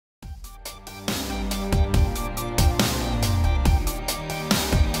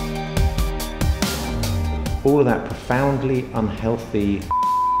All of that profoundly unhealthy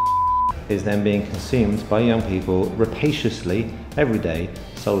is then being consumed by young people rapaciously every day,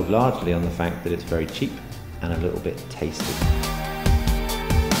 sold largely on the fact that it's very cheap and a little bit tasty.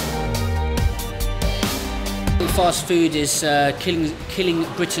 Fast food is killing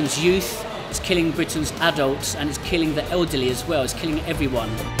Britain's youth, it's killing Britain's adults, and it's killing the elderly as well. It's killing everyone.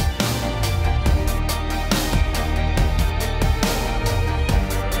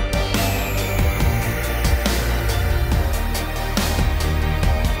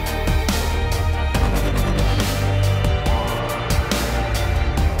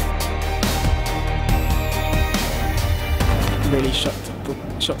 Really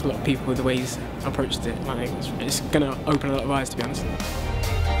shocked a lot of people with the way he's approached it. Like, it's going to open a lot of eyes, to be honest.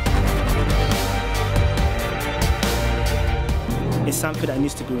 It's something that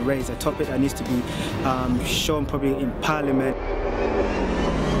needs to be raised, a topic that needs to be shown probably in Parliament.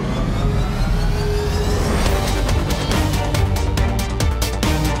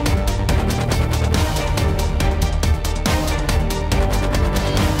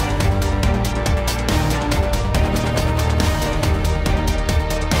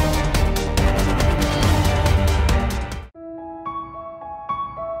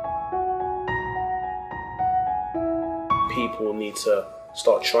 People need to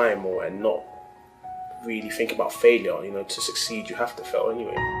start trying more and not really think about failure. You know, to succeed you have to fail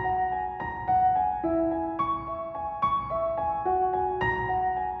anyway.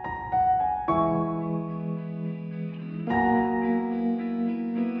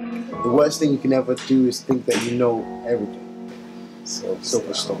 The worst thing you can ever do is think that you know everything. So,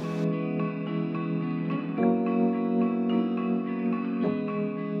 silver stone.